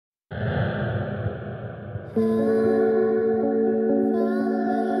So,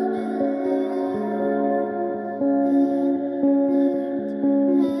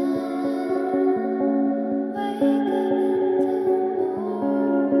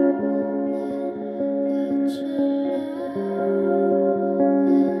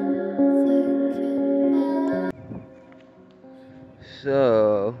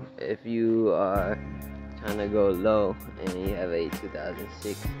 if you are trying to go low and you have a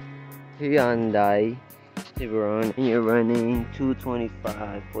 2006 Hyundai Tiburon and you're running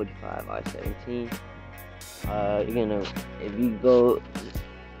 225 45 R17, you're gonna, if you go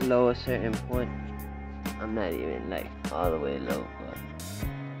low a certain point, I'm not even like all the way low, but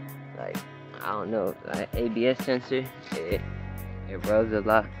like, I don't know, like ABS sensor, it rubs a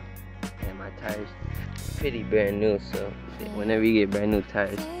lot, and my tires pretty brand new, so whenever you get brand new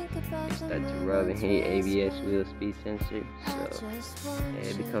tires, you start to rub and hit ABS wheel speed sensor, so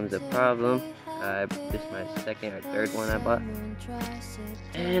it becomes a problem. This is my second or third one I bought,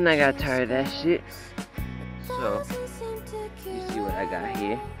 and I got tired of that shit. So you see what I got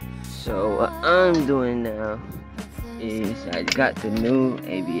here. So what I'm doing now is I got the new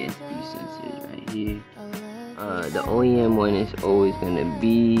ABS speed sensors right here. The OEM one is always gonna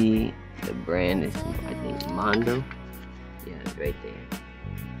be, the brand is, I think, Mondo. Yeah, it's right there.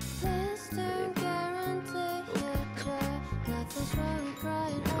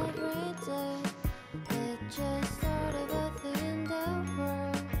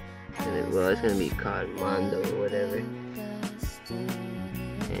 Well, it's gonna be called Mondo or whatever.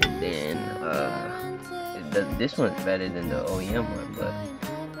 And then this one's better than the OEM one, but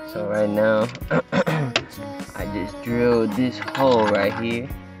so right now I just drilled this hole right here.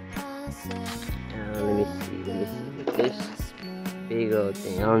 Let me see with this big old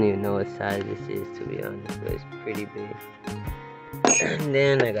thing. I don't even know what size this is, to be honest, but it's pretty big. And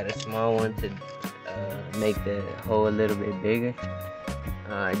then I got a small one to make the hole a little bit bigger.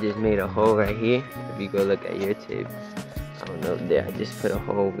 I just made a hole right here. If you go look at your tape, I don't know, there I just put a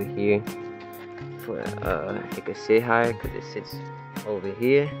hole over here for it could sit higher, because it sits over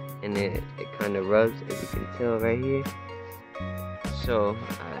here and it kind of rubs, if you can tell right here. So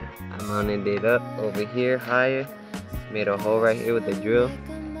I mounted it up over here higher, made a hole right here with the drill,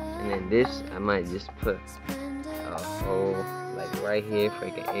 and then this I might just put a hole like right here for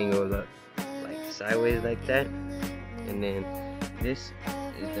it can angle up like sideways like that, and then this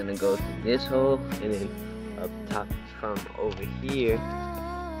is gonna go through this hole, and then up top from over here,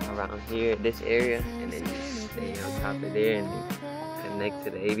 around here, this area, and then just stay on top of there and then connect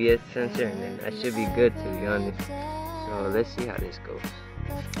to the ABS sensor, and then that should be good, to be honest. So let's see how this goes.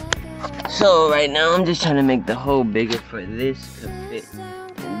 So right now I'm just trying to make the hole bigger for this to fit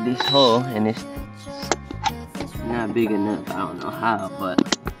in this hole, and it's not big enough. I don't know how, but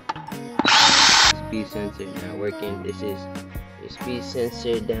speed sensor not working. This is the speed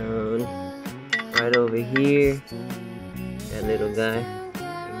sensor down right over here, that little guy,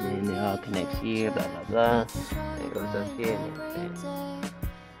 and then it all connects here, blah blah blah, and it goes up here and everything.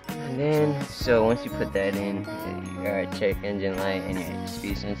 And then, so once you put that in, your check engine light and your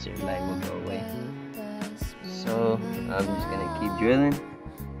speed sensor light will go away. So I'm just gonna keep drilling,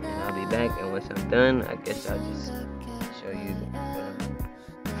 and I'll be back. And once I'm done, I guess I'll just show you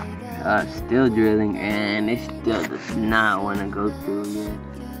still drilling, and it still does not want to go through yet.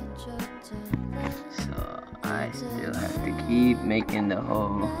 So I still have to keep making the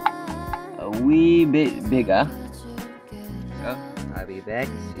hole a wee bit bigger. So I'll be back.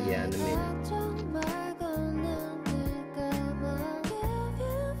 See ya in a minute.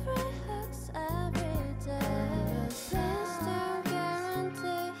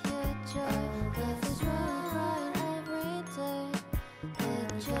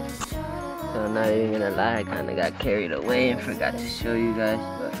 So I'm not even gonna lie, I kinda got carried away and forgot to show you guys,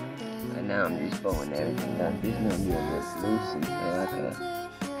 but right now I'm just bolting everything down. This is gonna be a bit loosey, so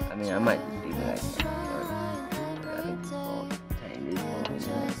I mean, I might just leave it like that. I can just tighten this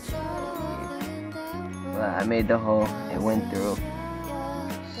hole. But I made the hole, it went through.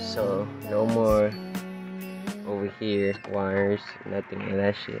 So no more over here wires, nothing of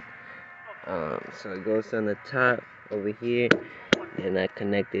that shit. So it goes on the top over here. And I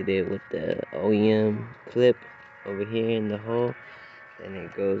connected it with the OEM clip over here in the hole. Then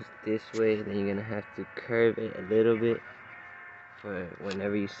it goes this way. Then you're gonna have to curve it a little bit for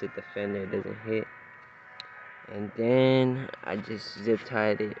whenever you sit the fender, it doesn't hit. And then I just zip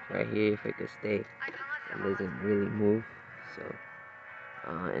tied it right here if it could stay. It doesn't really move. So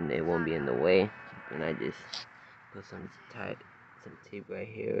and it won't be in the way. And I just put some tape right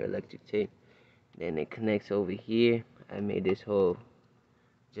here, electric tape. Then it connects over here. I made this hole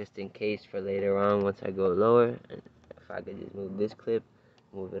just in case for later on once I go lower. And if I could just move this clip,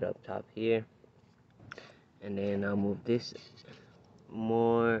 move it up top here, and then I'll move this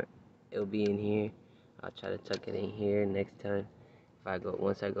more, it'll be in here. I'll try to tuck it in here next time if I go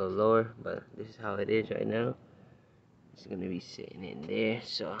once I go lower, but this is how it is right now. It's gonna be sitting in there.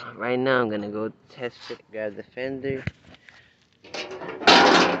 So right now I'm gonna go test it, grab the fender.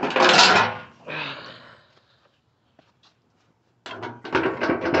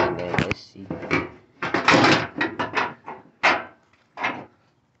 And then let's see.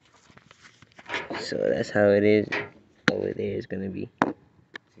 So that's how it is. Over there is gonna be,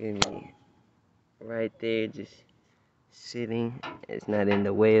 it's gonna be right there, just sitting. It's not in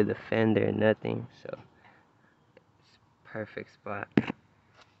the way of the fender or nothing, so it's perfect spot.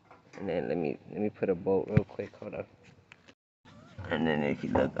 And then let me put a bolt real quick. Hold up. And then if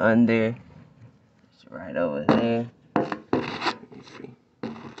you look under, it's right over there. You see,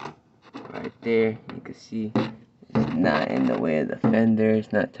 right there. You can see it's not in the way of the fender.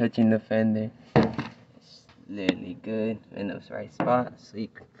 It's not touching the fender. It's literally good in the right spot. So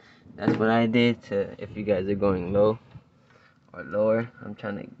that's what I did to, if you guys are going low or lower. I'm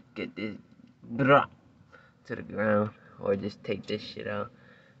trying to get this to the ground, or just take this shit out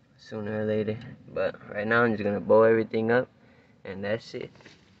sooner or later. But right now I'm just gonna bow everything up, and that's it.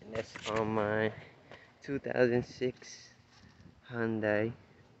 And that's on my 2006 Hyundai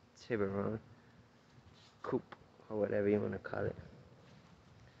Tiburon coupe, or whatever you want to call it.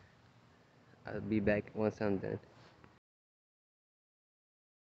 I'll be back once I'm done.